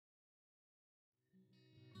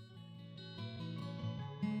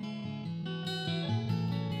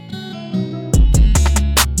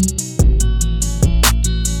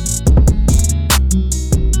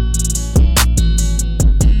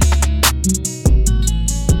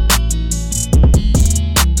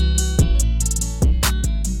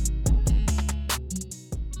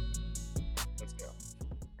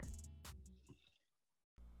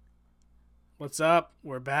What's up?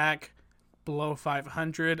 We're back. Below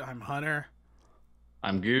 500. I'm Hunter.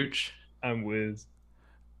 I'm Gooch. I'm Wiz.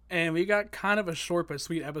 And we got kind of a short but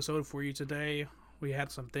sweet episode for you today. We had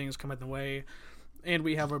some things come in the way. And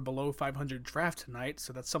we have our below 500 draft tonight,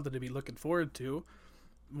 so that's something to be looking forward to.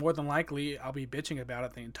 More than likely, I'll be bitching about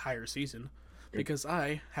it the entire season because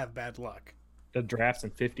I have bad luck. The draft's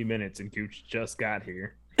in 50 minutes and Gooch just got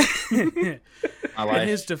here. My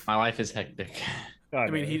life is hectic. I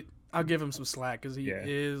mean, I'll give him some slack because he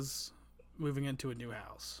is moving into a new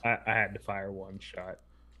house. I had to fire one shot.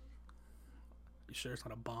 You sure it's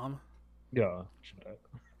not a bomb? Yeah, shut up.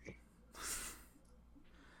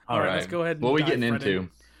 All right, let's go ahead and what are we dive getting right into?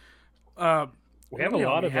 We have a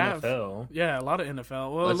lot of NFL. Yeah, a lot of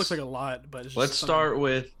NFL. Well, it looks like a lot, but it's just let's start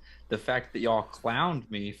with the fact that y'all clowned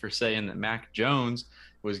me for saying that Mac Jones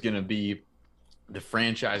was going to be the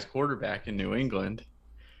franchise quarterback in New England.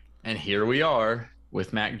 And here we are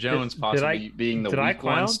with Mac Jones possibly being the week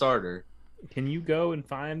one starter. Can you go and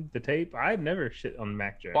find the tape? I've never shit on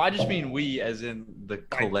Mac Jones. Well, I just mean we as in the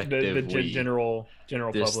collective the general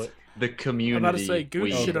public. The community. I'm about to say,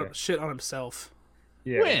 Goose shit on himself.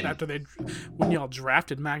 Yeah. When y'all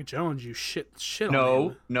drafted Mac Jones, you shit on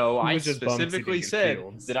him. No, I specifically said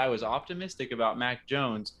that I was optimistic about Mac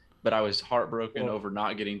Jones, but I was heartbroken over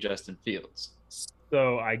not getting Justin Fields.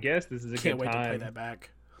 So I guess this is a Can't good wait time. to play that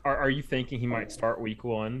back. Are you thinking he might start week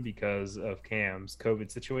one because of Cam's COVID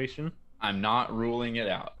situation? I'm not ruling it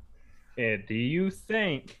out. And do you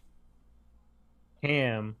think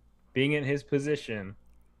Cam, being in his position,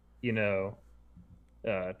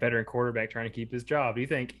 veteran quarterback trying to keep his job, do you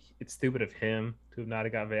think it's stupid of him to have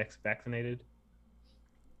not got vaccinated?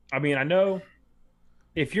 I mean, I know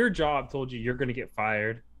if your job told you you're going to get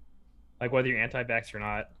fired, like whether you're anti-vax or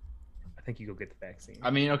not, I think you go get the vaccine. I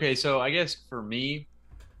mean, okay, so I guess for me,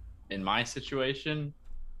 in my situation,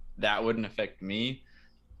 that wouldn't affect me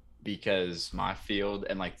because my field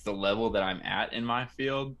and like the level that I'm at in my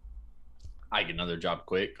field, I get another job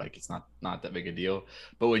quick. Like it's not that big a deal.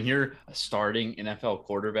 But when you're a starting NFL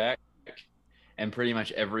quarterback and pretty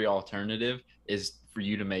much every alternative is for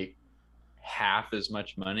you to make half as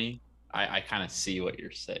much money, I kind of see what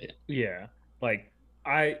you're saying. Yeah. Like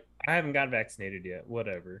I haven't got vaccinated yet,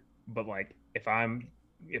 whatever. But like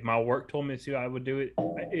if my work told me to, I would do it.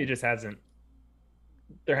 It just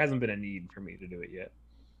there hasn't been a need for me to do it yet.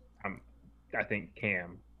 I think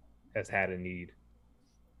Cam has had a need.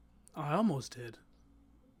 I almost did.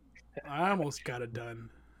 I almost got it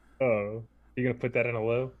done. Oh, you're gonna put that in a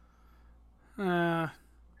low? Nah,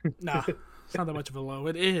 it's not that much of a low.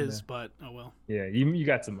 It is, but oh well. Yeah, you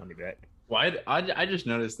got some money back. Why? I just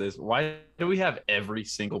noticed this. Why do we have every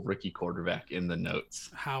single rookie quarterback in the notes?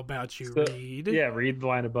 How about you read? Yeah, read the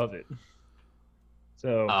line above it.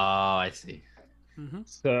 So. Oh, I see. Mm-hmm.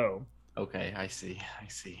 So. Okay, I see.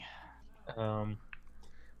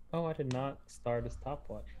 Oh, I did not start a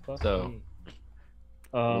stopwatch. So.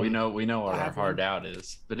 We know what our hard out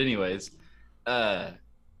is. But anyways, I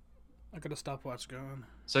got a stopwatch going.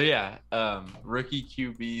 So yeah, rookie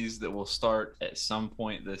QBs that will start at some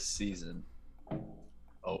point this season.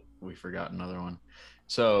 Oh, we forgot another one.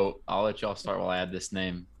 So I'll let y'all start while I add this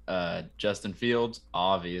name. Justin Fields,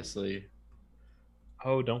 obviously.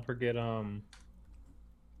 Oh, don't forget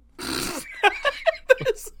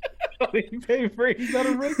He's not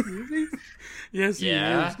a rookie, is he? Yes, he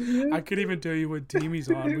is. I couldn't even tell you what team he's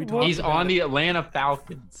on. He's on the Atlanta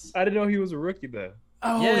Falcons. I didn't know he was a rookie though.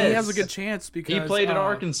 Oh, yes. He has a good chance because he played at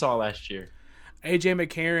Arkansas last year. AJ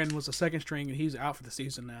McCarron was a second string, and he's out for the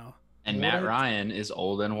season now. And Matt Ryan is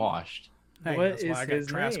old and washed. Hey, what that's is why I got his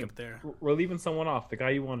Trask name? up there. We're leaving someone off. The guy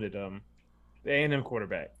you wanted, the A&M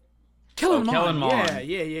quarterback. Kellen Mond. Mond.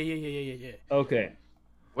 Yeah. Okay.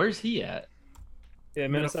 Where's he at? Yeah,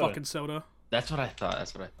 Minnesota. Fucking soda. That's what I thought.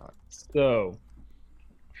 So,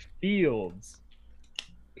 Fields,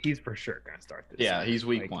 he's for sure gonna start this. Yeah, he's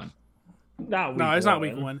week one. No, it's not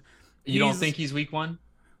week one. You don't think he's week one?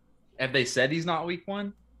 Have they said he's not week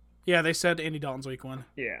one? Yeah, they said Andy Dalton's week one.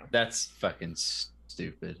 Yeah. That's fucking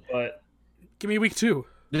stupid. But give me week two.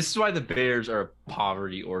 This is why the Bears are a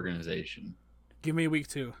poverty organization. Give me week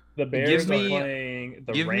two. The Bears are playing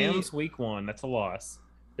the Rams week one. That's a loss.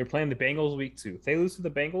 They're playing the Bengals week two. If they lose to the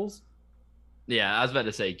Bengals, yeah, I was about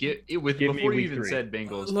to say, before you even said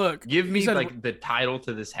Bengals, look, give me like the title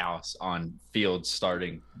to this house on Fields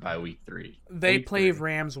starting by week 3. They play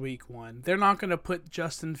Rams week 1. They're not going to put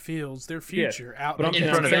Justin Fields, their future, out in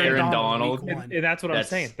front of Aaron Donald. And that's what I'm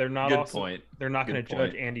saying. They're not They're not going to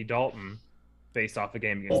judge point. Andy Dalton based off the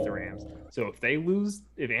game against the Rams. So if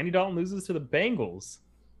Andy Dalton loses to the Bengals,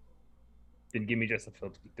 then give me Justin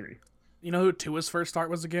Fields week 3. You know who Tua's first start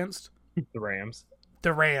was against? The Rams.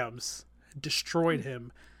 The Rams destroyed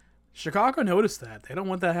him. Chicago noticed that. They don't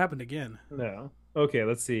want that to happen again. No. Okay,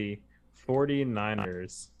 let's see.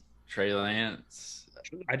 49ers. Trey Lance.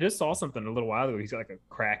 I just saw something a little while ago. He's got like a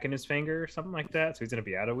crack in his finger or something like that. So he's going to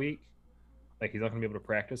be out a week. Like he's not going to be able to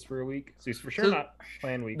practice for a week. So he's for sure So, not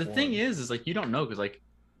playing week The one. thing is like you don't know because like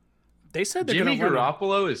They said they're Jimmy going to run.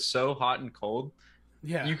 Garoppolo is so hot and cold.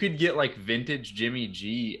 Yeah. You could get like vintage Jimmy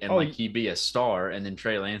G and Oh, like he'd be a star, and then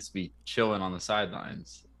Trey Lance be chilling on the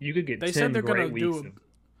sidelines. You could get They 10 said they're great gonna do weeks a- of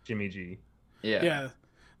Jimmy G. Yeah.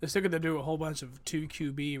 They're still going to do a whole bunch of 2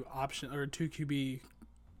 QB option or 2 QB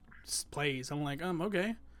plays. I'm like,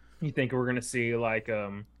 okay. You think we're going to see like I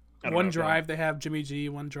don't One know, drive they have Jimmy G,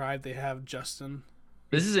 one drive they have Justin.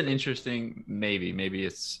 This is an interesting, maybe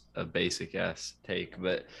it's a basic ass take,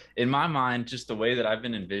 but in my mind, just the way that I've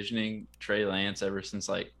been envisioning Trey Lance ever since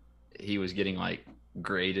like he was getting like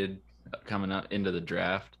graded coming up into the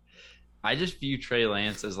draft, I just view Trey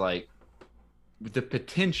Lance as like the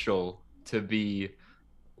potential to be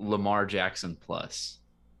Lamar Jackson plus.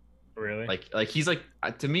 Really? Like he's like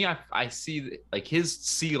to me, I see like his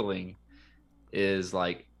ceiling is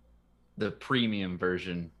like the premium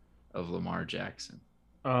version of Lamar Jackson.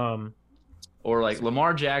 Or like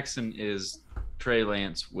Lamar Jackson is Trey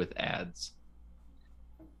Lance with ads.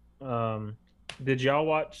 Did y'all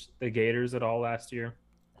watch the Gators at all last year?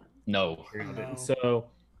 No. No. So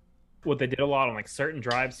what they did a lot on like certain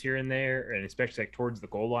drives here and there, and especially like towards the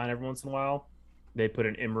goal line every once in a while, they put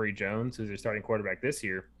in Emory Jones, who's their starting quarterback this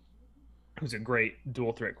year, who's a great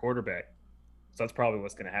dual threat quarterback. So that's probably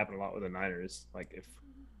what's going to happen a lot with the Niners. Like if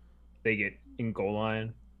they get in goal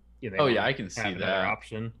line, they I can see have another that.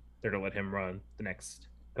 option. They're to let him run the next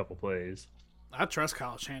couple plays. I trust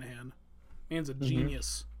Kyle Shanahan. Man's a Mm-hmm.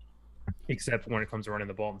 genius. Except when it comes to running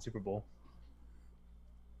the ball in the Super Bowl.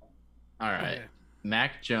 All right. Okay.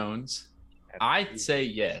 Mac Jones. I'd say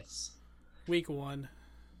yes. Week 1.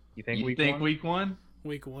 You think You week think one? week one?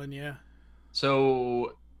 Week 1, yeah.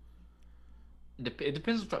 So it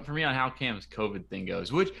depends for me on how Cam's COVID thing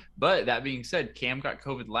goes. But that being said, Cam got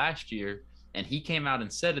COVID last year, and he came out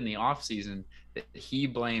and said in the offseason that he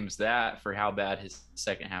blames that for how bad his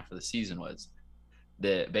second half of the season was.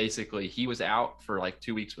 That basically he was out for like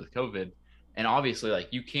 2 weeks with COVID, and obviously like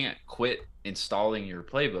you can't quit installing your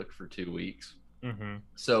playbook for 2 weeks. Mm-hmm.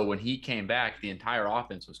 So when he came back, the entire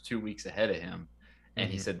offense was 2 weeks ahead of him. And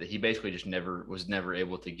he Mhm. said that he basically just was never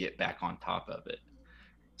able to get back on top of it.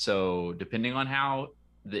 So depending on how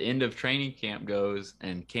the end of training camp goes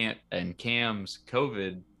and Cam's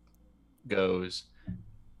COVID goes,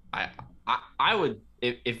 I would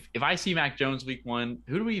if I see Mac Jones week 1,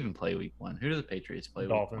 who do we even play week 1? Who do the Patriots play?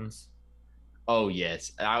 Dolphins. Oh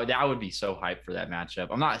yes, I would be so hyped for that matchup.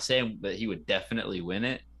 I'm not saying that he would definitely win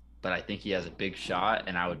it, but I think he has a big shot,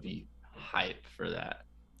 and I would be hyped for that.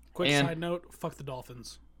 Quick And- side note, fuck the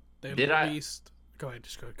Dolphins. They Did I- released... Go ahead,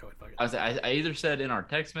 just go ahead. Fuck it. I either said in our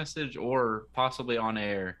text message or possibly on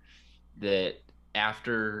air that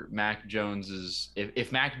after Mac Jones's,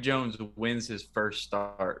 if Mac Jones wins his first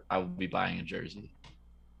start, I will be buying a jersey.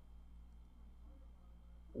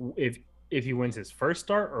 If he wins his first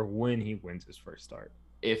start or when he wins his first start.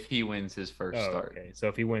 If he wins his first start, Okay. So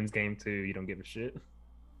if he wins game 2, you don't give a shit.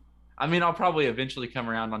 I mean, I'll probably eventually come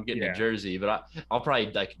around on getting Yeah. a jersey, but I'll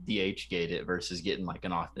probably like DH gate it versus getting like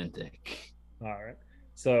an authentic. All right.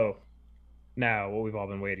 So now what we've all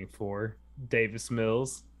been waiting for, Davis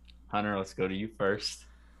Mills. Hunter, let's go to you first.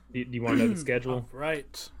 Do you want to know the schedule?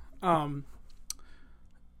 Right.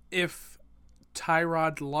 If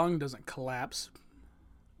Tyrod lung doesn't collapse,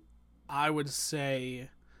 I would say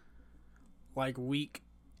like week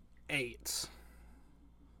 8.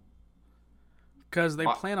 Because they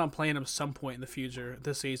plan on playing him some point in the future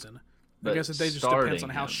this season. I But guess it just starting depends on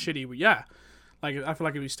how him. shitty we. Yeah, like I feel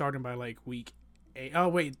like it'd be starting by like week 8. Oh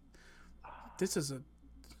wait, this is a.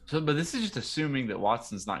 But this is just assuming that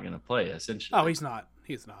Watson's not going to play. Essentially, Oh, he's not.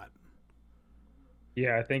 He's not.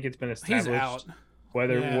 Yeah, I think it's been He's established out.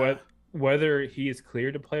 whether Yeah. whether he is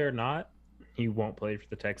cleared to play or not, he won't play for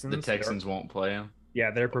the Texans. the Texans won't play him.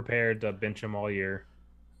 They're prepared to bench him all year.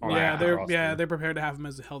 on Yeah, the roster. they're prepared to have him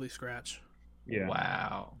as a healthy scratch. Yeah.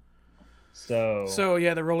 Wow. So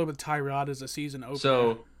Yeah, they're rolling with Tyrod as a season opener.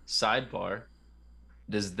 So, sidebar,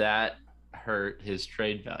 does that hurt his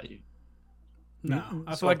trade value? no, Mm-mm.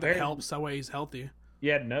 I So feel like that apparently- helps. That way he's healthy.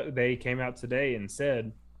 yeah, no, they came out today and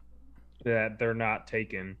said that they're not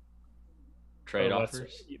taking Trade a lesser-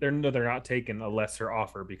 offers? They're not taking a lesser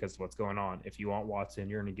offer because of what's going on. If you want Watson,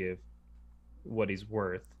 you're going to give what he's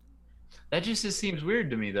worth. That just seems weird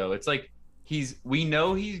to me, though. It's like we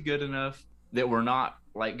know he's good enough that we're not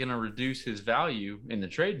like going to reduce his value in the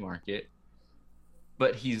trade market,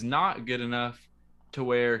 but he's not good enough to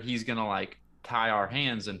where he's going to like tie our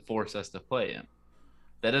hands and force us to play him.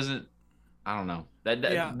 That doesn't, I don't know.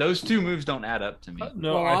 Those two moves don't add up to me.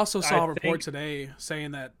 No, Well, I also saw a report think, today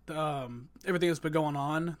saying that everything that's been going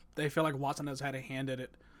on, they feel like Watson has had a hand in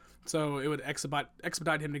it. So it would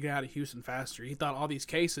expedite him to get out of Houston faster. He thought all these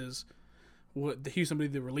cases, the Houston would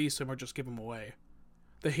either release him or just give him away.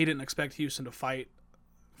 That he didn't expect Houston to fight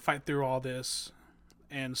through all this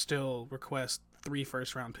and still request 3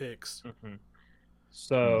 first-round picks. Mm-hmm.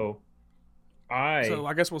 So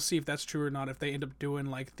I guess we'll see if that's true or not. If they end up doing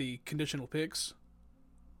like the conditional picks,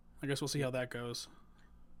 I guess we'll see how that goes.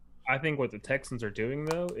 I think what the Texans are doing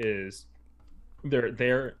though is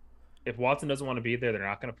they're if Watson doesn't want to be there, they're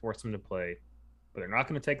not going to force him to play, but they're not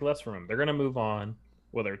going to take less from him. They're going to move on,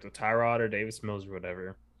 whether it's a Tyrod or Davis Mills or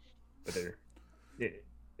whatever. But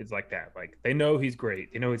it's like that. Like they know he's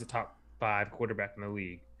great. They know he's a top 5 quarterback in the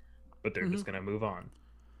league, but they're just going to move on.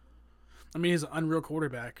 I mean, he's an unreal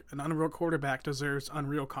quarterback. An unreal quarterback deserves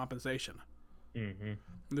unreal compensation. Mm-hmm.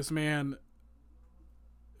 This man,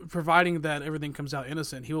 providing that everything comes out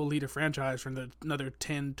innocent, he will lead a franchise for another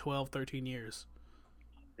 10, 12, 13 years.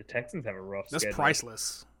 The Texans have a rough That's schedule.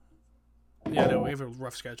 priceless. Yeah, no, we have a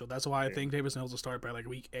rough schedule. That's why I think Davis Mills will start by like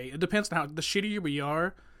week 8. It depends on how the shittier we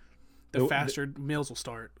are, the faster Mills will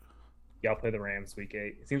start. Y'all play the Rams week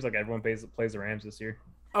 8. It seems like everyone plays the Rams this year.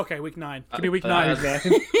 Okay, week 9. Could be week 9.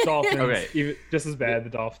 Dolphins, Okay. even just as bad. The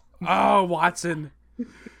Dolphins. Oh, Watson.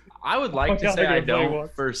 I would like to say I gonna play don't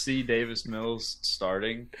Watson? foresee Davis Mills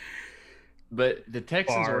starting, but the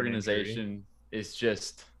Texans Bar an organization is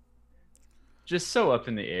just so up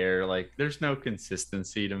in the air. Like there's no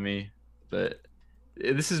consistency to me, but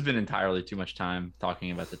this has been entirely too much time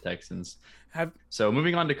talking about the Texans. So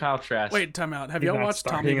moving on to Kyle Trask. Wait, time out. Have He's y'all not watched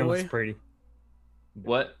Tommy starting unless Boy? Brady.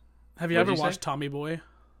 What? Have you What'd ever you say? watched Tommy Boy?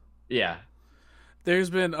 Yeah. There's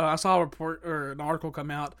been I saw a report or an article come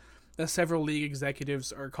out that several league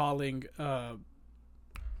executives are calling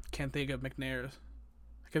can't think of McNair.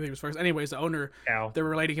 I can't think of his first. Anyways, the owner, Cal. they're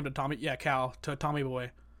relating him to Cal to Tommy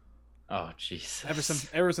Boy. Oh, Jesus.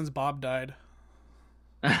 Ever since Bob died.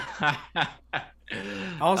 I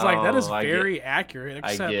was like, that is very accurate.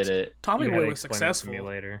 Except I get it. Tommy You Boy gotta was explain it to successful. me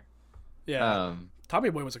later. Yeah, Tommy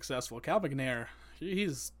Boy was successful. Cal McNair,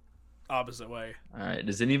 he's opposite way. All right.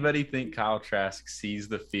 Does anybody think Kyle Trask sees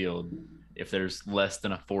the field if there's less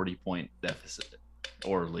than a 40-point deficit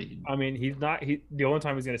or lead? I mean, he's not. The only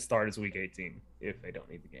time he's going to start is week 18 if they don't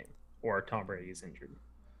need the game or Tom Brady is injured.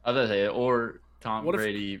 Other than or Tom What if-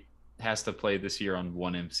 Brady has to play this year on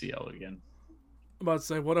one MCL again. I'm about to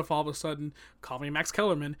say, what if all of a sudden, call me Max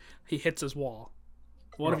Kellerman, he hits his wall?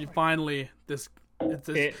 What if you finally and he's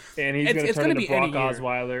It's- going to it's turn gonna into be Brock any year.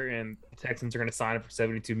 Osweiler, and the Texans are going to sign him for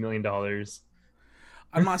 $72 million.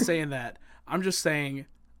 I'm not saying that. I'm just saying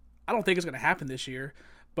I don't think it's going to happen this year,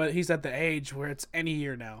 but he's at the age where it's any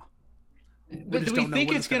year now. But just do we don't know think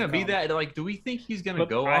when it's it's going to gonna be come. that? Like, do we think he's going to But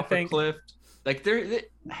go I off think- a cliff? Like,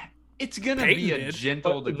 it's going to Peyton be a did.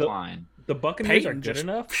 gentle But decline. The Buccaneers Peyton are good just-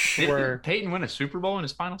 enough Didn't where, Peyton win a Super Bowl in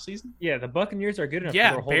his final season? yeah, the Buccaneers are good enough.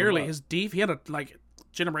 Yeah, to hold him barely. up. He had a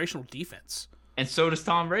generational defense. And so does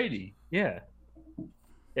Tom Brady. Yeah,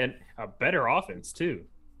 and a better offense too.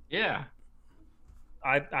 Yeah.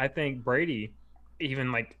 I think Brady,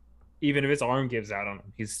 even if his arm gives out on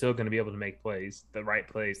him, he's still going to be able to make plays, the right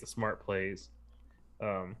plays, the smart plays.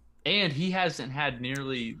 And he hasn't had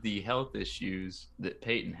nearly the health issues that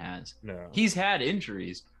Peyton has. No, He's had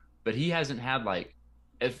injuries, but he hasn't had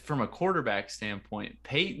from a quarterback standpoint,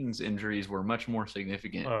 Peyton's injuries were much more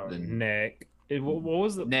significant than neck. What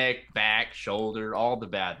was the? neck, back, shoulder, all the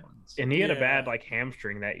bad ones. And he had a Yeah. bad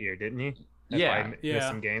hamstring that year, didn't he? That's Yeah. why he missed Yeah.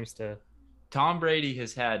 some games to. Tom Brady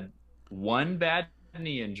has had one bad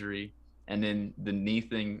knee injury and then the knee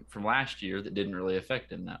thing from last year that didn't really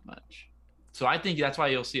affect him that much. So I think that's why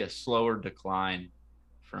you'll see a slower decline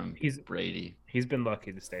from Brady. He's been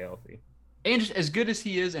lucky to stay healthy. And just as good as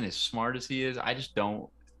he is and as smart as he is, I just don't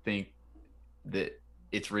think that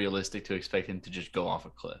it's realistic to expect him to just go off a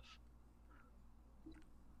cliff.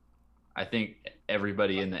 I think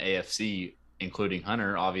everybody in the AFC, including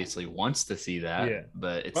Hunter, obviously wants to see that, Yeah.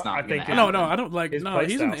 but it's Well, not I going think to happen. No, I don't like. His No, play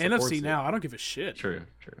he's in the style supports NFC it. now. I don't give a shit. True.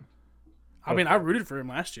 I mean, I rooted for him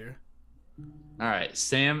last year. All right,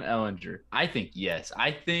 Sam Ellinger. I think yes.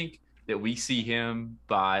 I think that we see him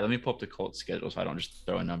by. Let me pull up the Colts schedule so I don't just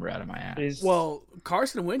throw a number out of my ass. Well,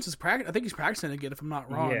 Carson Wentz is practicing. I think he's practicing again, if I'm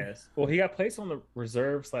not wrong. Yes. Well, he got placed on the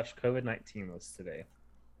reserve/COVID-19 list today,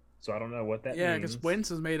 so I don't know what that Yeah, means. because Wentz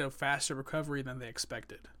has made a faster recovery than they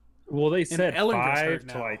expected. Well, they said Ellinger's hurt 5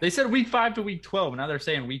 to now. like. They said week 5 to week 12. Now they're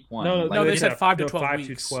saying week 1. No, they said 5 to no, 12 5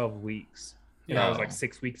 weeks. to 12 weeks. Yeah. That was like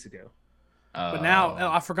 6 weeks ago. But now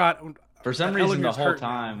I forgot. For some that reason, the Ellinger's whole hurt now.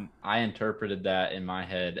 time I interpreted that in my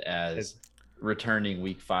head as returning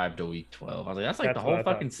week 5 to week 12. I was like, that's like That's the what whole I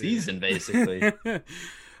thought, fucking too. season, basically.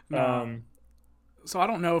 No. So I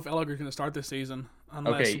don't know if Ellinger's going to start this season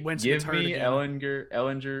unless Okay, Wentz give gets hurt me again.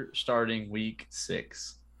 Ellinger starting week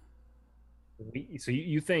 6. So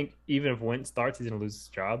you think even if Wentz starts, he's gonna lose his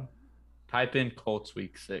job? Type in Colts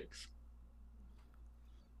week 6.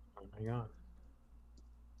 Oh my god.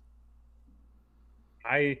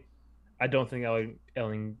 I don't think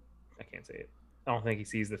Elling. I can't say it. I don't think he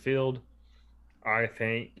sees the field. I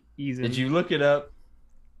think he's in. Did you look it up?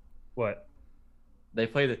 What? They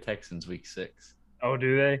play the Texans week 6. Oh,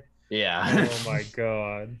 do they? Yeah. Oh my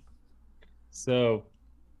god. So,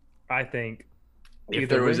 I think If either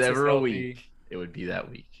there was Wentz is ever a healthy- week, it would be that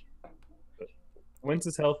week. Wentz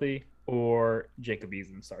is healthy, or Jacob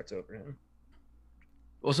Eason starts over him.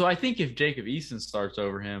 Well, so I think if Jacob Eason starts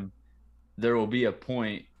over him, there will be a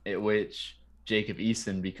point at which Jacob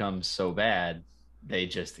Eason becomes so bad they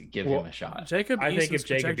just give him a shot. Jacob I think Eason's if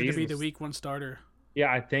Jacob projected to be the Eason's- week 1 starter. Yeah,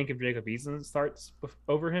 I think if Jacob Eason starts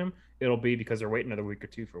over him, it'll be because they're waiting another week or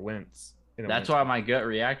two for Wentz. You know, That's why my gut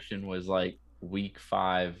reaction was like week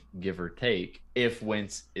 5, give or take, if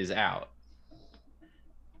Wentz is out.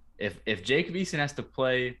 If Jacob Eason has to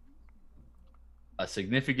play a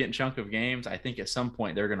significant chunk of games, I think at some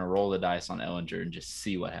point they're going to roll the dice on Ellinger and just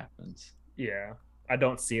see what happens. Yeah, I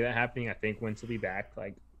don't see that happening. I think Wentz will be back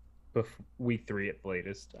like week 3 at the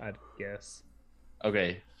latest, I'd guess.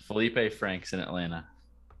 Okay, Felipe Franks in Atlanta.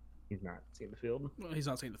 He's not seeing the field. Well, he's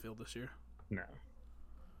not seeing the field this year. No.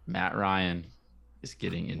 Matt Ryan is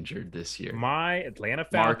getting injured this year. My Atlanta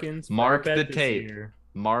Falcons. mark are the bet this tape. year.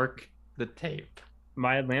 Mark the tape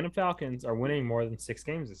My Atlanta Falcons are winning more than 6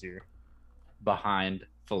 games this year. behind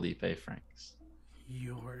Felipe Franks.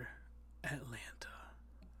 Your Atlanta.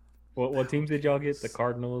 What teams did y'all get? The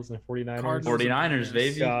Cardinals and 49ers? Cardinals. 49ers,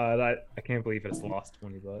 baby. God, I can't believe it's lost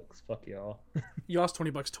 $20. Fuck y'all. You lost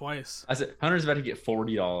 $20 twice. I said Hunter's about to get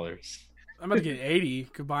 $40. I'm about to get 80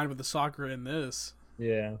 combined with the soccer and this.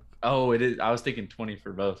 Yeah. Oh, it is. I was thinking 20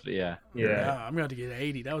 for both, but yeah. Yeah. I'm going to get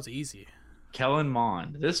 80. That was easy. Kellen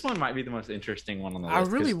Mond. This one might be the most interesting one on the list.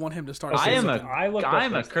 I really 'cause want him to start. I am season.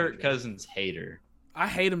 I'm a Kirk Cousins hater. I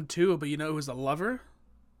hate him too, but you know who's a lover?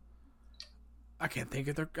 I can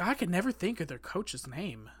never think of their coach's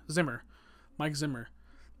name. Zimmer. Mike Zimmer.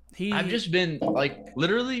 I've just been like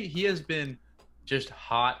literally he has been just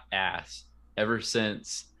hot ass ever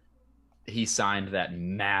since he signed that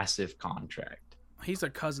massive contract. He's a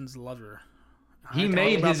Cousins lover. He I talk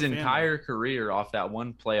made about his the family. entire career off that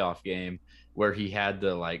one playoff game where he had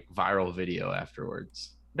the like viral video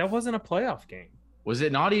afterwards. That wasn't a playoff game. Was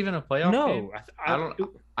it not even a playoff game? No. I don't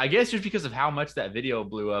I guess just because of how much that video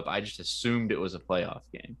blew up, I just assumed it was a playoff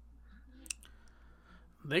game.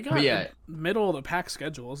 They got But yeah. middle of the pack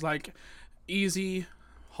schedule. It's like easy,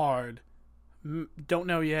 hard. Don't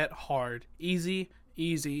know yet, hard. Easy,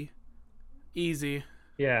 easy, easy.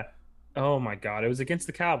 Yeah. Oh my God. It was against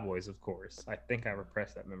the Cowboys, of course. I think I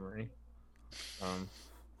repressed that memory.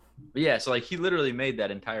 But yeah, so like he literally made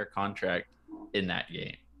that entire contract in that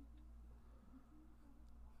game.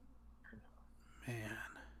 Man.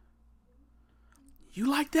 You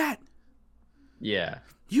like that? Yeah.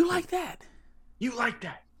 You like that? You like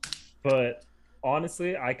that? But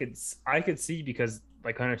honestly, I could see, because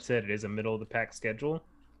like Hunter said, it is a middle of the pack schedule.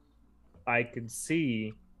 I could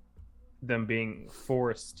see them being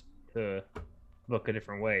forced to look a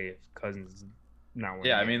different way if Cousins is not winning.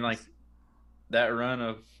 Yeah, I mean games. like that run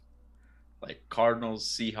of like Cardinals,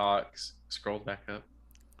 Seahawks, scroll back up.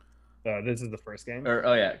 This is the first game. Or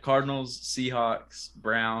oh yeah, Cardinals, Seahawks,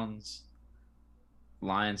 Browns,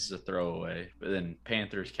 Lions is a throwaway, but then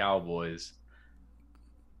Panthers, Cowboys.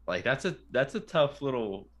 Like that's a tough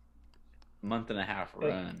little month and a half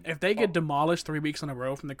run. If they get demolished 3 weeks in a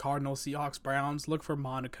row from the Cardinals, Seahawks, Browns, look for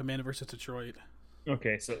Mon to come in versus Detroit.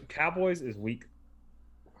 Okay, so Cowboys is week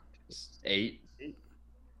 8.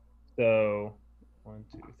 So 1,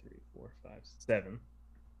 2, 3, 4, 5, 7.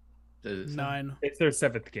 9. It's their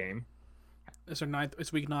 7th game. It's their 9th.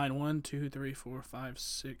 It's week 9. 1, 2, 3, 4, 5,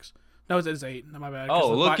 6. No, it's 8. No, my bad. 'Cause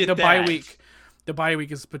Oh, look at the bye that. week. The bye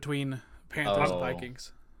week is between Panthers and Oh.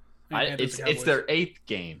 Vikings. And Panthers and It's Cowboys. their 8th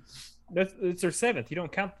game. It's their 7th. You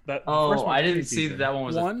don't count that. the first Oh, one's I didn't see preseason. that one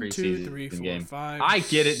was a 1, preseason 2, 3, 4, game. 5. I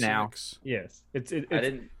get it now. 6. Yes, it's I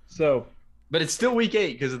didn't, so. but it's still week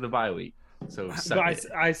 8 because of the bye week. So suck But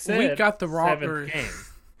it. I said We got the 7th rocker. game.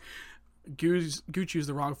 Gooch used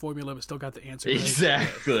the wrong formula, but still got the answer.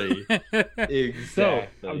 Exactly. So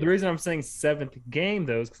Exactly. the reason I'm saying 7th game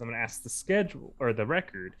though is because I'm going to ask the schedule or the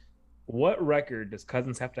record. What record does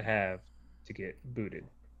Cousins have to get booted?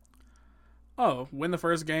 Oh, win the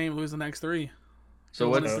first game, lose the next 3. So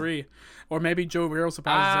One what's and 3, or maybe Joe Burrow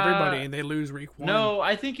surprises everybody and they lose week 1. No,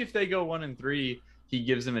 I think if they go 1-3, he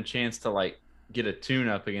gives them a chance to like get a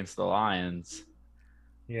tune-up against the Lions.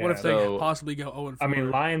 Yeah. What if they So- possibly go 0-4? I mean,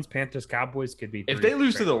 Lions, Panthers, Cowboys could be. If 3 they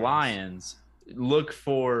lose to straight the wins. Lions, look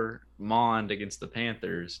for Mond against the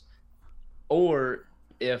Panthers. Or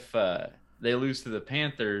if they lose to the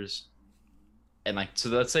Panthers, and like so,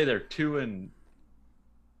 let's say they're 2-4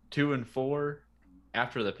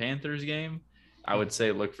 after the Panthers game, I would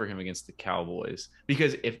say look for him against the Cowboys,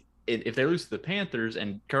 because if they lose to the Panthers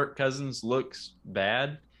and Kirk Cousins looks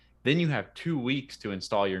bad, then you have 2 weeks to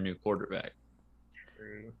install your new quarterback.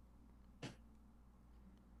 True.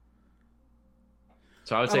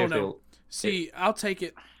 So I would I say don't if they know. See, I'll take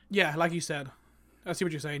it. Yeah, like you said. I see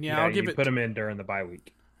what you're saying. Yeah, Yeah, I'll give you it. put them in during the bye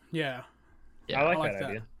week. Yeah. Yeah, I like, like that that.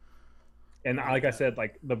 idea. And I like like I that. said,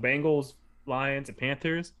 like the Bengals, Lions, and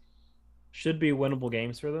Panthers should be winnable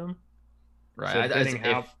games for them. right. So depending If,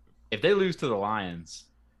 how- if they lose to the Lions,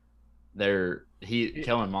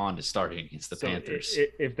 Kellen Mond is starting against the So Panthers.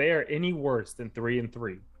 If they are any worse than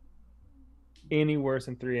 3-3, any worse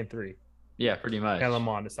than 3-3, Yeah, pretty much. Kellen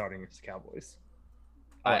Mond is starting against the Cowboys.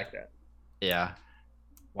 I like that. Yeah.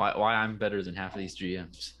 Why I'm better than half of these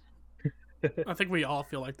GMs. I think we all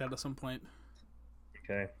feel like that at some point.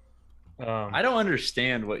 Okay. I don't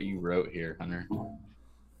understand what you wrote here, Hunter.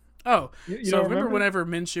 Oh, you so don't remember whenever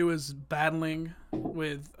Minshew was battling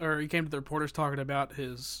with, or he came to the reporters talking about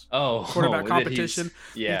his Oh, quarterback that he's- competition?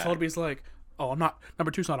 Yeah. He told me, he's like, "Oh, I'm not.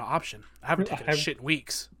 Number 2's not an option. I haven't taken a shit in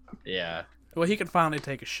weeks." Yeah. Well, he can finally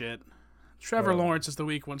take a shit. Trevor Well. Lawrence is the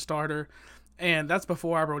week 1 starter, and that's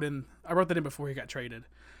before I wrote that in before he got traded.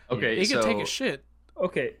 Okay. He so can take a shit,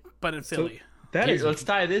 Okay, but in So- Philly. that here, is let's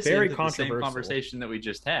tie this very into the same controversial. conversation that we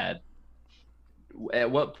just had.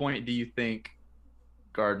 At what point do you think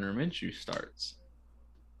Gardner Minshew starts,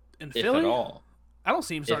 In if Philly, at all? I don't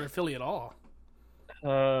see him starting in Philly at all.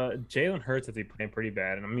 Jalen Hurts has been playing pretty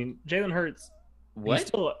bad, and I mean Jalen Hurts.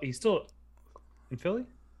 What? He's still in Philly.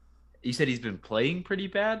 You said he's been playing pretty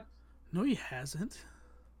bad? No, he hasn't.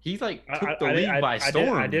 He like I- took the I- league I- by I did-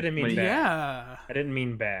 storm. I didn't mean when he- bad. Yeah, I didn't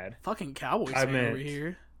mean bad. fucking Cowboys I fan over meant-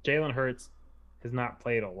 here. Jalen Hurts has not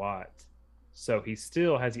played a lot, so he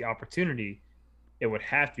still has the opportunity. It would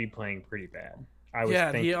have to be playing pretty bad.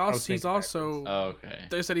 Yeah, thinking he's backwards. also. Oh, okay.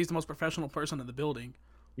 They said he's the most professional person in the building.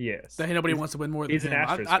 Yes. That nobody He's- wants to win more than He's him. an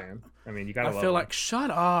Astros I fan. I mean, you gotta. I love feel him. like shut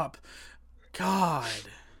up, God.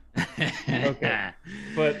 Okay.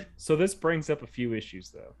 But so this brings up a few issues,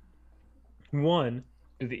 though. One,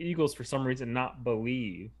 do the Eagles for some reason not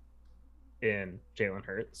believe in Jalen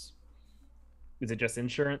Hurts? Is it just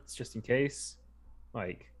insurance, just in case?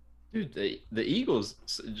 Like, Dude, the Eagles.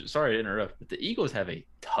 Sorry to interrupt, but the Eagles have a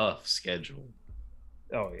tough schedule.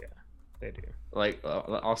 oh yeah, they do. Like,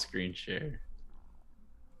 I'll screen share.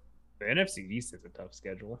 The NFC East is a tough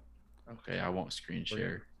schedule. Okay, I won't screen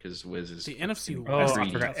share because Wiz is The NFC Oh, West. I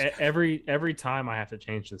is forgot. tough. Every time I have to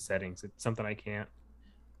change the settings, it's something I can't.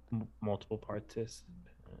 Multiple participants.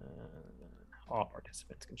 All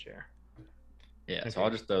participants can share. Yeah, so Okay. I'll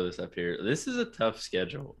just throw this up here. This is a tough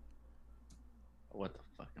schedule. What the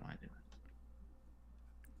fuck am I doing?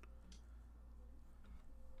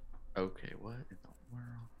 Okay, what in the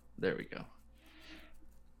world? There we go.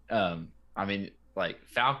 I mean, like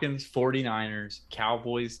Falcons, 49ers,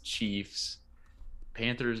 Cowboys, Chiefs,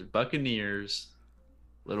 Panthers, Buccaneers,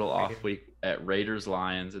 little off week at Raiders,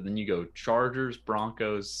 Lions, and then you go Chargers,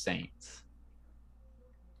 Broncos, Saints.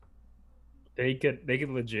 They could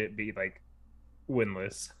legit be like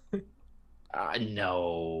winless.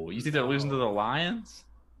 No, you think they're losing to the Lions?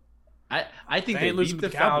 I think They they ain't losing beat to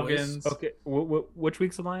the the Cowboys. Falcons. Okay, which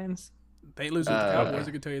week's the Lions? They ain't losing to the Cowboys. Uh,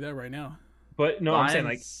 I can tell you that right now. But no, I'm saying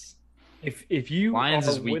like Lions- if you Lions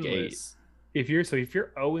are is week winless, if you're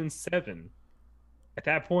 0-7, at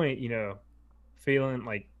that point, feeling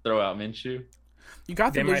like throw out Minshew. You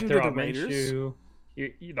got they them might losing to throw the out Raiders.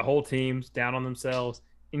 Minshew. The whole team's down on themselves.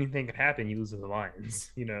 Anything could happen. You lose to the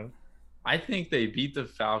Lions. I think they beat the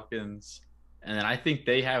Falcons, and then I think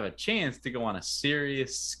they have a chance to go on a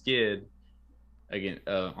serious skid against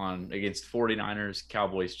 49ers,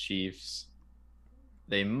 Cowboys, Chiefs.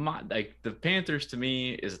 They might like the Panthers to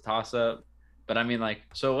me is a toss up, but I mean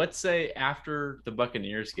so let's say after the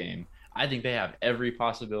Buccaneers game, I think they have every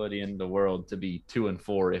possibility in the world to be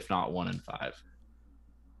 2-4, if not 1-5. I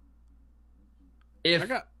If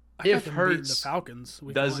got if them beating Hurts the Falcons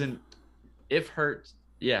week doesn't one. if Hurts,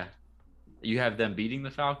 yeah, you have them beating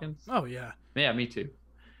the Falcons. Oh yeah, Yeah, me too.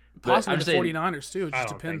 But possibly I'm the saying, 49ers too. It I just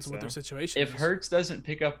don't depends think what their so. situation if is. Hurts doesn't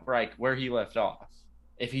pick up like where he left off,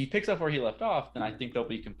 if he picks up where he left off, then I think they'll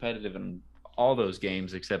be competitive in all those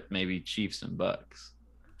games except maybe Chiefs and Bucks.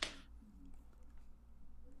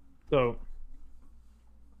 So,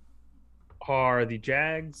 are the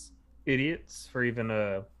Jags idiots for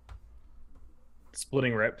even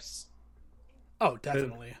splitting reps? Oh,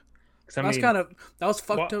 definitely. 'Cause, I That's mean, kind of that was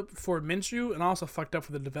fucked Wha- up for Minshew and also fucked up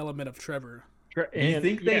for the development of Trevor. Do you and-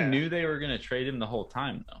 think they yeah, knew they were going to trade him the whole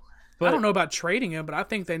time, though? but- I don't know about trading him, but I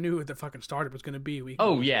think they knew who the fucking starter was going to be.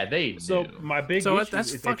 Oh, yeah, they knew. So my big So issue that's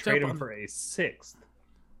is they fucked trade up him on- for a 6th.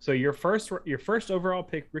 So your first overall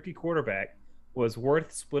pick, rookie quarterback, was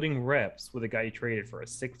worth splitting reps with a guy you traded for a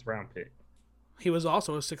 6th round pick. He was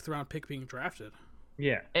also a 6th-round pick being drafted.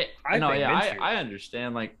 Yeah, I I know, think yeah, Minshew. I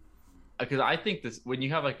understand, like, because I think this when you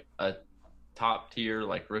have like a top tier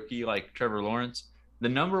like rookie like Trevor Lawrence, the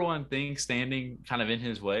number one thing standing kind of in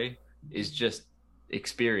his way is just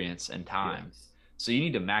experience and time. So you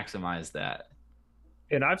need to maximize that.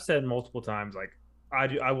 and I've said multiple times, like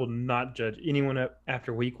I will not judge anyone up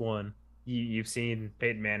after week 1. You've seen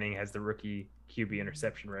Peyton Manning has the rookie QB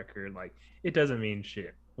interception record. Like it doesn't mean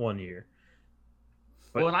shit 1 year.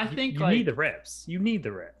 Well, and I you- think, you like- need the reps. You need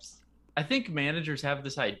the reps. I think managers have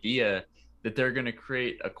this idea that they're going to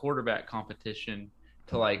create a quarterback competition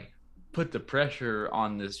to like put the pressure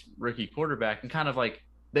on this rookie quarterback and kind of like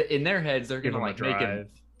in their heads they're going Give to him a like make him drive.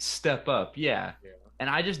 step up. Yeah. Yeah. And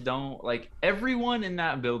I just don't like everyone in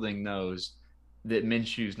that building knows that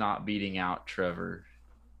Minshew's not beating out Trevor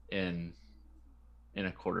in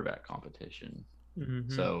a quarterback competition.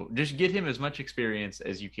 Mhm. So just get him as much experience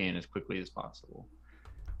as you can as quickly as possible.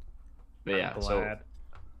 But yeah, I'm so glad.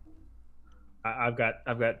 I've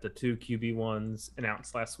got the 2 QB ones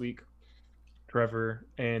announced last week, Trevor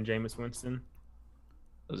and Jameis Winston.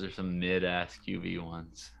 those are some mid-ass QB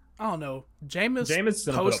ones. I don't know. Jameis Jameis is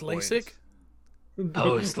gonna put post up LASIK.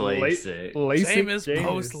 Post LASIK. Jameis Jameis.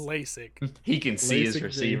 post LASIK. He can see his LASIK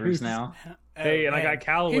receivers Jameis. now. Hey, and I got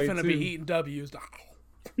Callaway He's gonna too. be eating W's.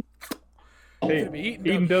 Hey, gonna be eating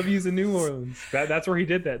eating W. W's in New Orleans. That's where he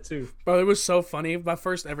did that too. Bro, it was so funny. My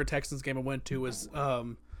first ever Texans game I went to was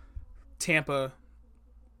Tampa.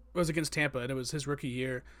 It was against Tampa, and it was his rookie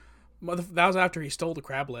year. That was after he stole the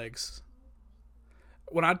crab legs.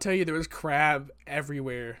 When I tell you there was crab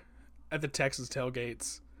everywhere at the Texas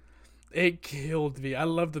tailgates, it killed me. I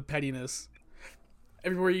love the pettiness.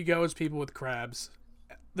 Everywhere you go is people with crabs.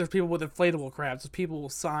 There's people with inflatable crabs. There's people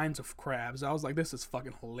with signs of crabs. I was like, this is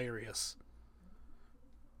fucking hilarious.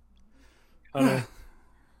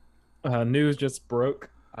 News just broke.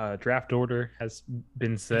 Draft order has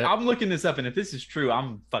been set. I'm looking this up, and if this is true,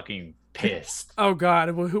 I'm fucking pissed. Oh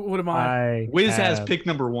God, what am I? Wiz has have pick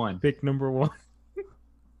number 1. pick number 1.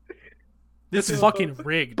 This is fucking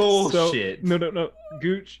rigged. Bullshit. No,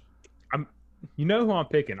 Gooch. You know who I'm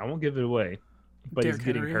picking. I won't give it away, but Derrick he's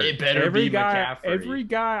getting Henry. hurt. It better every be guy, McCaffrey. Every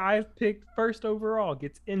guy I've picked first overall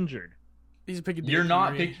gets injured. He's picking. You're Derrick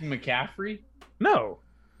not Henry. picking McCaffrey? No,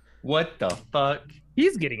 What the fuck?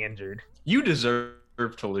 he's getting injured. You deserve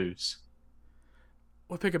to lose.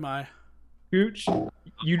 What pick am I? Gooch,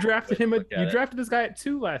 you drafted him. Look at You it. drafted this guy at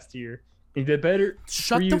 2 last year. He did better.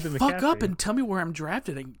 Shut for you the than fuck up McCaffrey. and tell me where I'm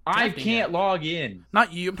drafted. I drafting can't at. log in.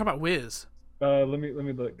 Not you. I'm talking about Wiz. Let me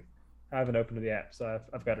look. I haven't opened the app, so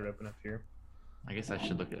I've got it open up here. I guess I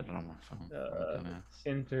should look at it on my phone. Dumbass.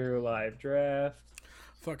 Enter live draft.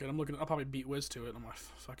 Fuck it. I'm looking. I'll probably beat Wiz to it on my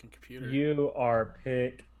fucking computer. You are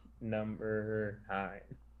pick number 9.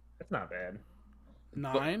 That's not bad.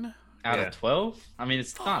 9. Out Yeah. of 12? I mean,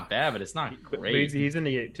 it's Fuck. not bad, but it's not But great. he's in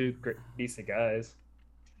the 2 decent guys.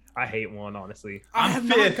 I hate one, honestly. I I'm have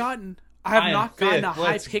fifth. not gotten. I have I am not gotten a fifth.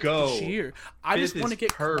 high Let's pick go. this year. I just Fifth want to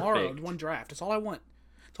is get Kamara perfect. in one draft. That's all I want.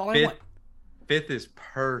 That's all I Fifth. want. 5th is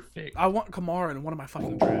perfect. I want Kamara in one of my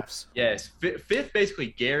fucking drafts. Yes, 5th basically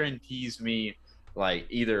guarantees me, like,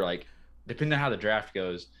 either, like, depending on how the draft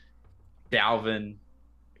goes, Dalvin,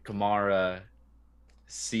 Kamara,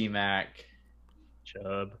 C-Mac,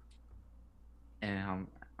 Chubb. and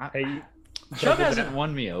Hey, Chubb hasn't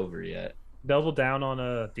won me over yet. double down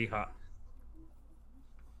on D-Hop.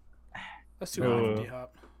 That's too high for Oh.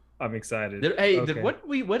 D-Hop. I'm excited. Hey, Okay.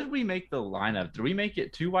 what did we make the lineup? Did we make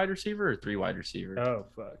it 2 wide receiver or 3 wide receiver? Oh,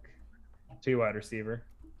 fuck. 2 wide receiver.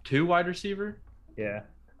 2 wide receiver? Yeah.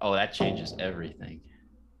 Oh, that changes everything.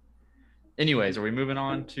 Anyways, are we moving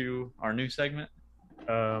on to our new segment?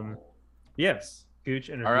 Yes. Gooch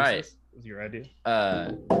introduces All right. us. Was your idea?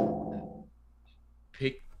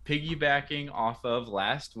 Piggybacking off of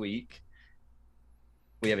last week,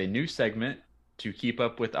 we have a new segment to keep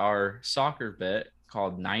up with our soccer bet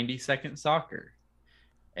called 90-second soccer.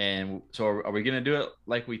 And so are we going to do it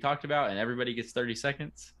like we talked about and everybody gets 30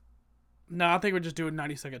 seconds? No, I think we're just doing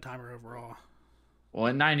 90-second timer overall. Well,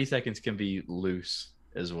 and 90 seconds can be loose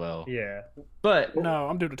as well. Yeah. But No,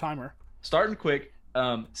 I'm doing a timer. starting quick,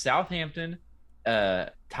 Southampton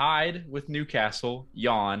tied with Newcastle,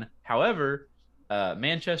 yawn. However,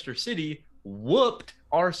 Manchester City whooped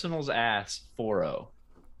Arsenal's ass 4-0.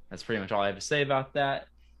 That's pretty much all I have to say about that.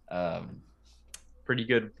 Pretty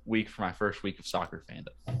good week for my first week of soccer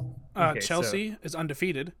fandom. Okay, Chelsea is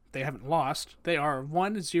undefeated. They haven't lost. They are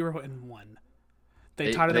 1-0-1.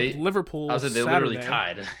 They tied it up with Liverpool. I was they literally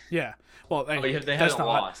tied. Yeah. Well, Oh, hey, they that's haven't not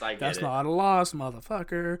lost. I get that's it. not a loss,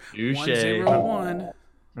 motherfucker. Touche. 1-0-1.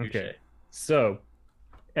 Okay. So,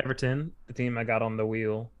 Everton, the team I got on the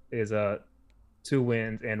wheel, is 2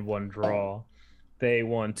 wins and 1 draw. They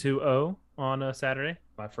won 2-0 on Saturday.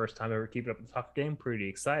 My first time ever keeping up the soccer game. Pretty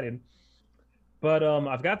excited. But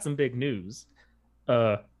I've got some big news.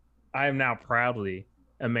 I am now proudly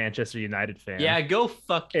a Manchester United fan. Yeah, go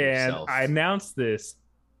fuck And yourself. I announced this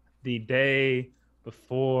the day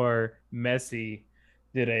before Messi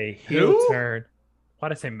did a heel Who? turn.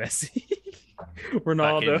 Why'd I say Messi?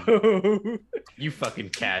 Ronaldo. You fucking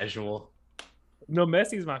casual. No,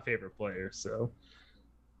 Messi's my favorite player, so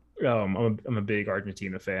I'm a big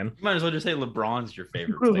Argentina fan. You might as well just say LeBron's your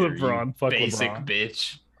favorite player. LeBron, you fuck basic LeBron.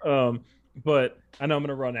 bitch. But I know I'm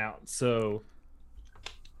gonna run out, so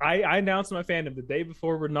I announced my fandom the day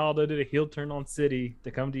before Ronaldo did a heel turn on City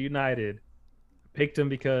to come to United. Picked him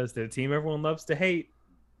because they're the team everyone loves to hate,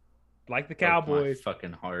 like the Broke my Cowboys.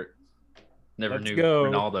 fucking heart. Never Let's knew go.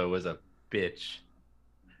 Ronaldo was a bitch.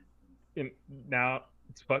 And now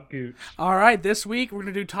it's fuck Gooch. All right, this week we're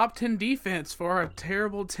going to do top 10 defense for our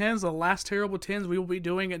terrible 10s, the last terrible 10s we will be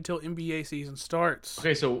doing until NBA season starts.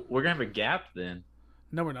 Okay, so we're gonna have a gap then.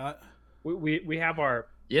 No, we're not. We have our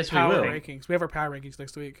Yes, we Power will. rankings. We have our power rankings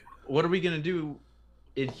next week. What are we gonna do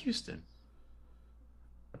in Houston?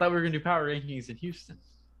 I thought we were gonna do power rankings in Houston.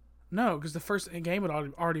 No, because the first game would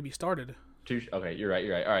already be started. Okay, you're right.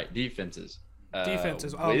 All right, defenses.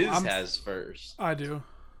 Defenses. Wiz I'm- has first. I do.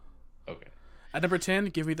 Okay. At number 10,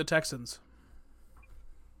 give me the Texans.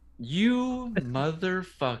 You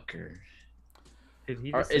motherfucker. Did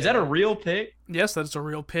he Are- just Is say that a real pick? Yes, that's a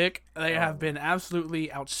real pick. They have been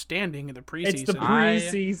absolutely outstanding in the preseason. It's the I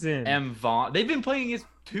preseason. They've been playing against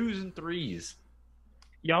 2s and 3s.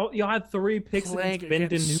 Y'all had 3 picks Playing against Ben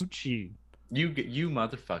against- DiNucci. You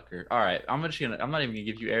motherfucker. All right, I'm not even gonna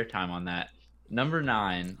give you airtime on that. Number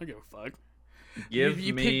 9. I don't give a fuck. Give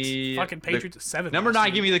you me picked fucking the- Patriots at 7. Number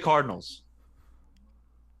 9. Give me the Cardinals.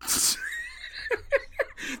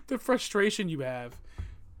 The frustration you have.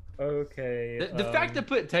 Okay. The fact to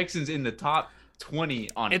put Texans in the top 20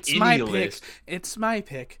 on It's any my pick. list. It's my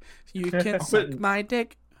pick. You can suck my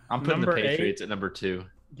dick. I'm putting Number the 8. Patriots at number 2.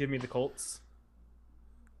 give me the Colts.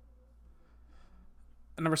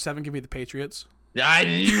 At number 7, give me the Patriots. I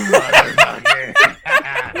you motherfucker.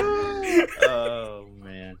 Oh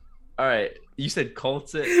man. All right. You said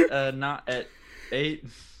Colts at not at 8.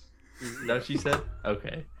 Is that what you said?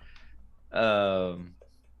 Okay.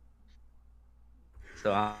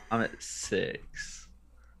 So I'm at 6.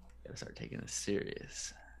 Gotta start taking this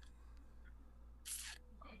serious.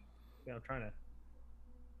 Yeah, I'm trying to.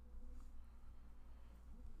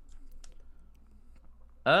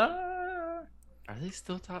 Are they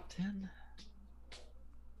still top 10?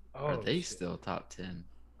 Oh, Are they shit. still top 10?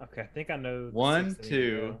 Okay, I think I know. the 1, six that need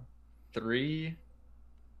to 2, go. 3,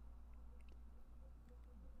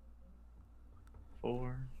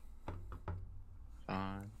 4,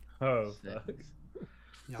 5, Oh, 6. fuck.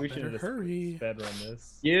 Y'all We better should have hurry. sped run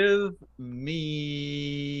this. Give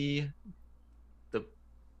me the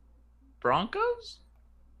Broncos?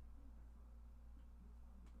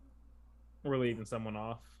 We're leaving someone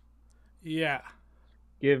off. Yeah.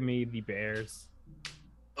 Give me the Bears.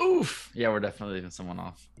 Oof. Yeah, we're definitely leaving someone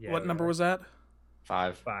off. Yeah, What we number are. was that?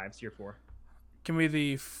 5. 5? So you're 4. Give me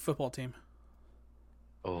the football team.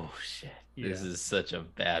 Oh, shit. This Yeah. is such a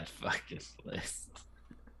bad fucking list.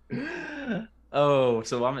 Oh,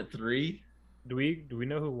 so I'm at 3? Do we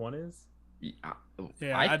know who 1 is? Yeah,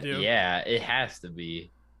 I do. Yeah, it has to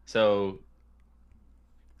be. So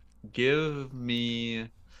give me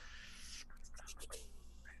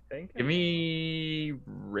Think.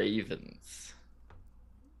 Ravens.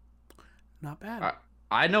 Not bad.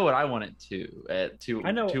 I know what I want it to at 2.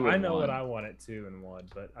 I know. 2 I and know 1. what I want at 2 and 1,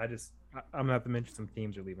 but I'm gonna have to mention some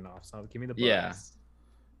teams you're leaving off. So give me the Bucks. Yeah.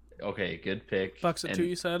 Okay, good pick. Bucks at And- 2,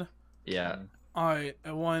 you said? Yeah. All right.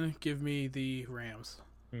 At 1, give me the Rams.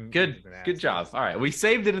 Good job. All right, we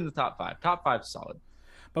saved it in the top 5. Top 5 solid.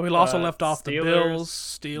 But we also left off the Steelers, Bills,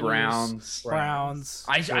 Steelers, Browns. Browns.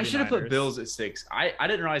 I should have put 49ers. Bills at 6. I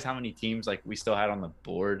didn't realize how many teams like we still had on the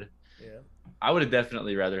board. Yeah. I would have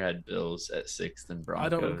definitely rather had Bills at 6 than Broncos. I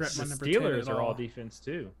don't regret The my number 10 Steelers at are all all. defense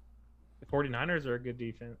too. The 49ers are a good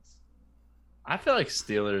defense. I feel like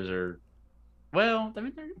Steelers are. Well, I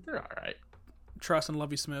mean they're all right. Trust and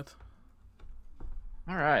Lovey Smith.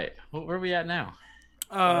 All right, where are we at now?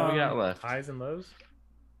 What do we got left? Highs and lows.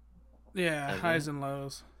 Yeah, Okay. highs and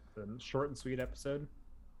lows. The short and sweet episode.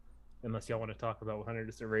 Unless y'all want to talk about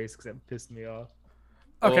 100 Race because that pissed me off.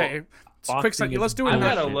 Okay, quick boxing second. is Let's do it. I've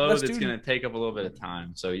got a bullshit. low Let's that's do- going to take up a little bit of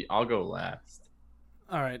time, so I'll go last.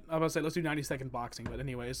 All right, I was about to say let's do 90-second boxing, but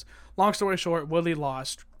anyways, long story short, Woodley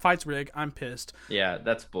lost. Fight's rigged. I'm pissed. Yeah,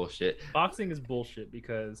 that's bullshit. Boxing is bullshit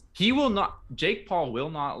because He will not. Jake Paul will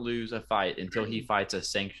not lose a fight until he fights a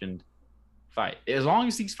sanctioned fight. As long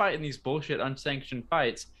as he's fighting these bullshit unsanctioned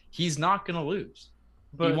fights, he's not going to lose.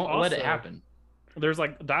 He won't let it also, happen. There's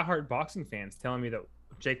like diehard boxing fans telling me that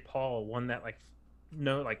Jake Paul won that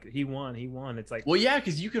he won. It's like Well, yeah,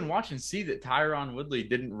 because you can watch and see that Tyron Woodley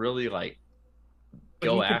didn't really like But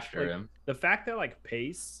go you could, after like, him. the fact that like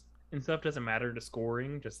pace and stuff doesn't matter to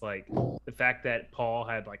scoring, just like the fact that Paul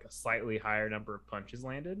had like a slightly higher number of punches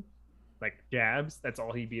landed, like jabs, that's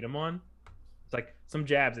all he beat him on. It's like some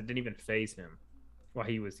jabs that didn't even phase him while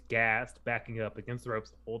he was gassed, backing up against the ropes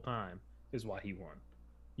the whole time is why he won.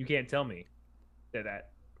 You can't tell me that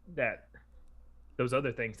those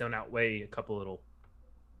other things don't outweigh a couple little,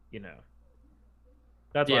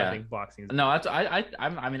 That's why Yeah. I think boxing is No, that's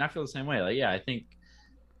I mean I feel the same way. Like, yeah, I think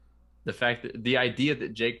the fact that the idea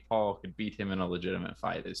that Jake Paul could beat him in a legitimate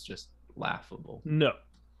fight is just laughable. No.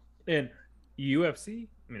 And UFC,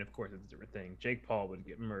 I mean, of course, it's a different thing. Jake Paul would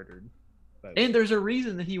get murdered. But And there's a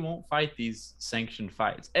reason that he won't fight these sanctioned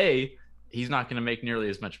fights. A, he's not going to make nearly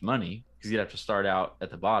as much money because he'd have to start out at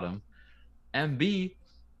the bottom. And B,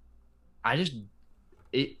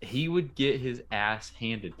 he would get his ass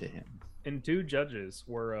handed to him. and two judges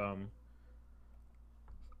were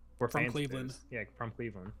From fans of Cleveland. his. Yeah, from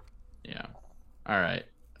Cleveland. Yeah. All right.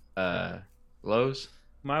 Lowe's.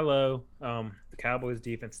 Milo, the Cowboys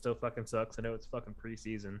defense still fucking sucks. I know it's fucking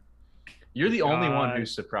preseason. You're the only one God.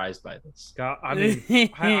 who's surprised by this. God, I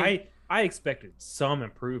mean, I expected some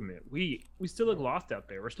improvement. We still look lost out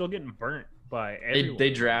there. We're still getting burnt by everyone.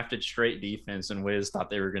 They drafted straight defense, and Wiz thought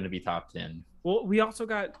they were going to be top 10. Well, we also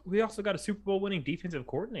got a Super Bowl winning defensive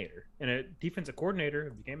coordinator, and a defensive coordinator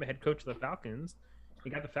who became a head coach of the Falcons. He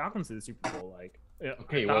got the Falcons to the Super Bowl.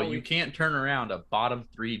 Okay, well, you can't turn around a bottom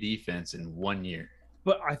 3 defense in 1 year.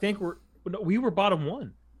 But I think we were bottom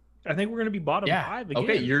 1. I think we're going to be bottom 5 again.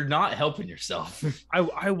 Okay, you're not helping yourself. I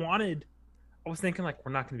was thinking like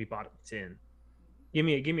we're not going to be bottom 10. Give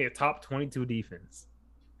me a top 22 defense.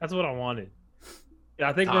 That's what I wanted. And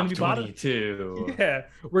I think we're going to be bottom 22. Yeah,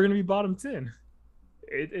 we're going to be bottom 10.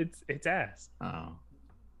 It's ass. Oh.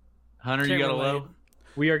 Hunter, Can't you got a relate. low?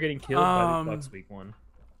 We are getting killed by the Bucks week 1.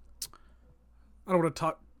 I don't want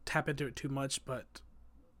to tap into it too much, but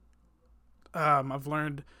I've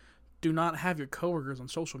learned do not have your coworkers on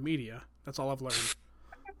social media. That's all I've learned.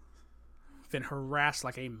 Been harassed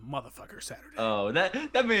like a motherfucker Saturday. Oh, that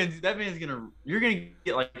man's you're gonna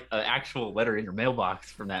get like an actual letter in your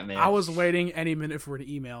mailbox from that man. I was waiting any minute for an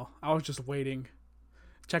email. I was just waiting,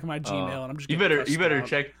 checking my Gmail, and I'm just. You getting better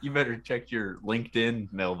cussed out. check your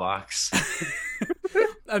LinkedIn mailbox.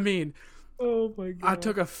 I mean, Oh my god. I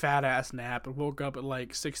took a fat ass nap and woke up at like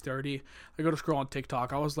 6:30. I go to scroll on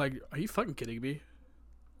TikTok. I was like, "Are you fucking kidding me?"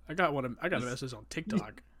 I got a message on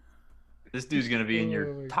TikTok. This dude's gonna be in Oh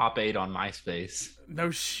your my top 8 on MySpace.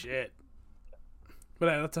 No shit.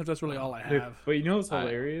 But that's really all I Dude, have. but you know what's Alright.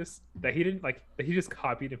 hilarious? That he didn't that he just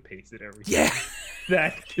copied and pasted everything. Yeah.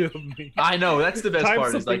 That killed me. I know that's the best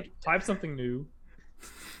part. Is like, type something new.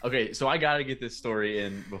 okay, so I gotta get this story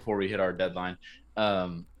in before we hit our deadline.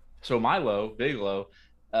 So my low, big low.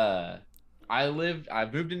 I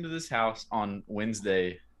moved into this house on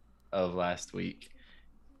Wednesday of last week.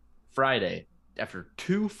 Friday, after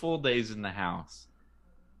 2 full days in the house,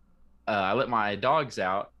 I let my dogs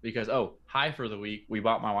out because, high for the week, we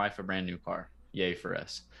bought my wife a brand new car. Yay for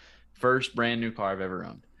us. First brand new car I've ever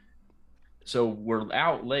owned. So we're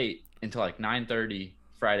out late until like 9:30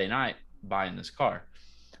 Friday night buying this car.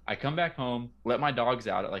 I come back home, let my dogs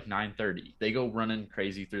out at like 9:30. They go running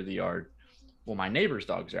crazy through the yard. Well, my neighbor's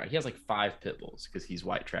dogs are out. He has like 5 pit bulls because he's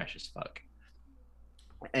white trash as fuck.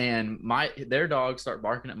 And their dogs start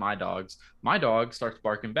barking at my dogs. My dog starts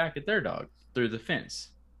barking back at their dog through the fence.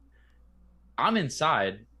 I'm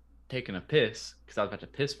inside taking a piss because I was about to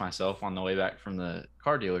piss myself on the way back from the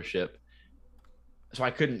car dealership. So I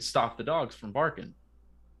couldn't stop the dogs from barking.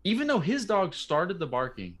 Even though his dog started the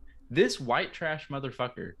barking, this white trash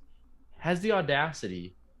motherfucker has the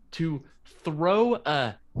audacity to throw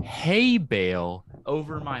a hay bale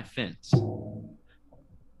over my fence.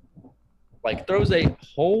 Like, throws a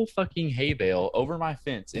whole fucking hay bale over my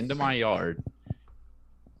fence into my yard.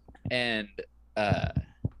 And a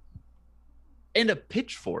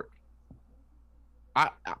pitchfork.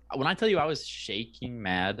 When I tell you I was shaking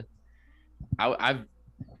mad, and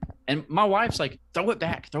my wife's like, throw it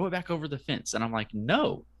back over the fence. And I'm like,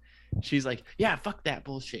 no. She's like, yeah, fuck that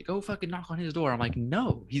bullshit. Go fucking knock on his door. I'm like,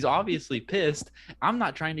 no, he's obviously pissed. I'm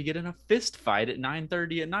not trying to get in a fist fight at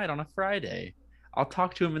 9:30 at night on a Friday. I'll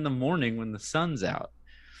talk to him in the morning when the sun's out,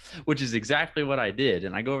 which is exactly what I did.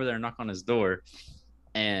 And I go over there and knock on his door.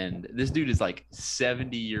 And this dude is like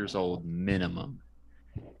 70 years old minimum.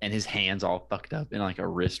 And his hand's all fucked up in like a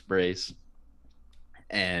wrist brace.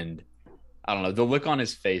 And I don't know, the look on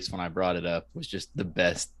his face when I brought it up was just the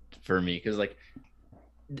best for me. Cause like,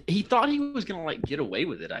 he thought he was going to like get away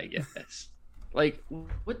with it, I guess. Like,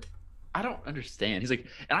 what? I don't understand. He's like,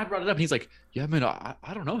 and I brought it up and he's like, yeah, man,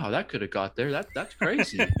 I don't know how that could have got there. That's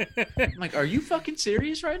crazy. I'm like, are you fucking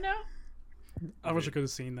serious right now? I wish I could have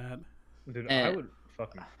seen that. Dude, I would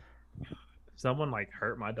fucking, if someone like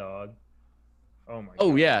hurt my dog. Oh my god.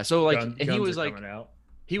 Oh yeah. So like, and guns he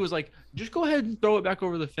was like, just go ahead and throw it back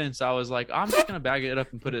over the fence. I was like, I'm just gonna bag it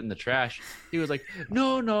up and put it in the trash. He was like,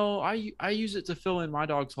 no, I use it to fill in my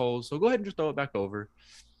dog's holes. So go ahead and just throw it back over.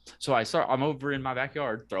 So I'm over in my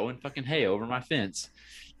backyard throwing fucking hay over my fence,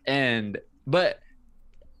 but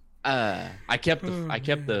I kept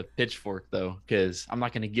the pitchfork though, because I'm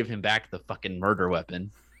not gonna give him back the fucking murder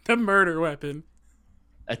weapon. The murder weapon.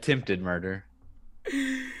 Attempted murder.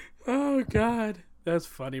 Oh god, that's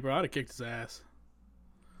funny, bro. I'd have kicked his ass.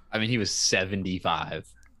 I mean, he was 75.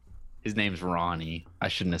 His name's Ronnie. I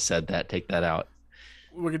shouldn't have said that. Take that out.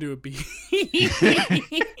 We're gonna do a B.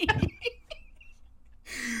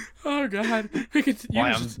 Oh god, we could.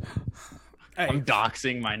 I'm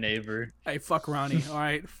doxing my neighbor. Hey, fuck Ronnie. All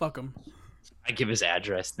right, fuck him. I give his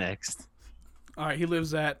address next. All right, he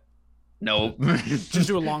lives at. Nope. Just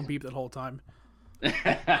do a long beep that whole time.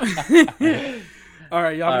 All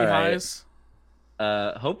right, y'all have any highs?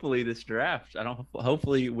 Hopefully this draft.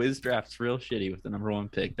 Hopefully Wiz draft's real shitty with the number 1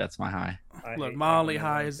 pick. That's my high. Look, my only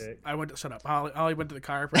high is shut up. Ollie went to the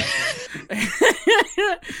chiropractor,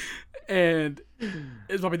 and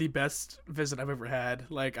it's probably the best visit I've ever had.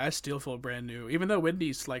 Like, I still feel brand new, even though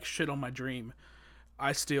Wendy's like shit on my dream.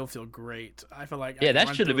 I still feel great. I feel like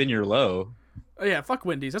that should have been your low. Oh, yeah, fuck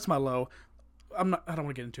Wendy's. That's my low. I don't want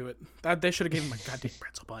to get into it. They should have given me a goddamn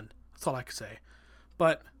pretzel bun. That's all I can say.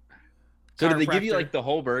 But so did they give you like the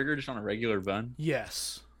whole burger just on a regular bun?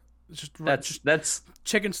 Yes. That's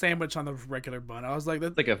chicken sandwich on the regular bun. I was like,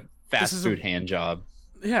 that's like a fast food hand job.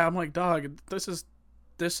 Yeah, I'm like, dog, this is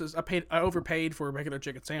I overpaid for a regular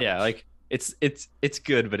chicken sandwich. Yeah, like it's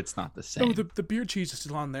good, but it's not the same. Oh, the beer cheese is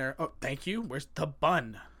still on there. Oh, thank you. Where's the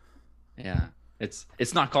bun? Yeah.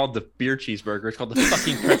 It's not called the beer cheeseburger. It's called the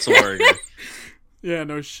fucking pretzel burger. Yeah,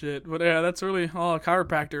 no shit. But yeah, that's really all.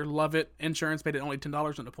 Chiropractor, love it. Insurance paid it only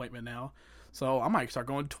 $10 an appointment now, so I might start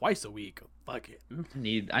going twice a week. Fuck it.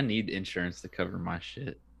 I need insurance to cover my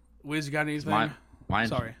shit. Wiz, you got anything? Mine.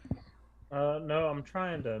 Sorry. No, I'm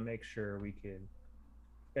trying to make sure we can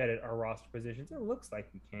edit our roster positions. It looks like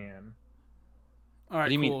we can. All right. What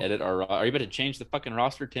do you mean edit our roster? Are you about to change the fucking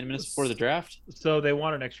roster 10 minutes before the draft? So they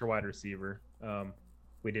want an extra wide receiver.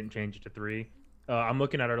 We didn't change it to 3. I'm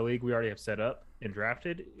looking at our league we already have set up and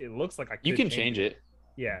drafted. It looks like I could. You can change it.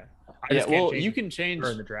 Yeah. You can change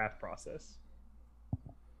during the draft process,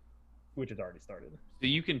 which has already started. So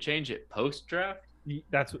you can change it post draft.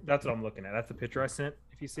 That's what I'm looking at. That's the picture I sent.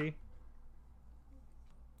 If you see.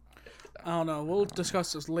 I don't know. We'll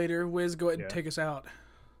discuss this later. Wiz, go ahead and take us out.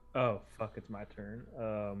 Oh fuck! It's my turn.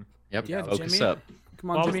 Yep. Yeah, focus Jimmy. up. Come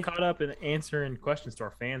on, Jimmy. I was caught up in answering questions to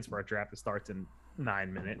our fans for our draft that starts in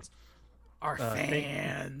 9 minutes. Our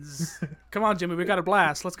fans. Come on, Jimmy. We got a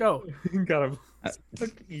blast. Let's go. Got a fuck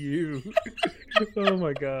you. Oh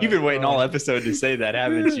my god. You've been waiting all episode to say that,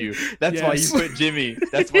 haven't you? That's why you put Jimmy.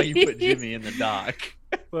 That's why you put Jimmy in the doc.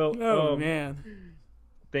 Well, man.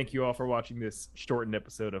 Thank you all for watching this shortened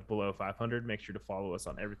episode of Below 500. Make sure to follow us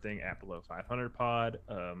on everything at Below 500 Pod.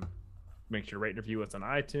 Make sure to rate and review us on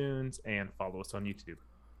iTunes and follow us on YouTube.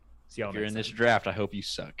 See y'all next time. If you're in this draft, I hope you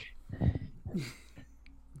suck.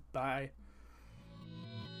 Bye.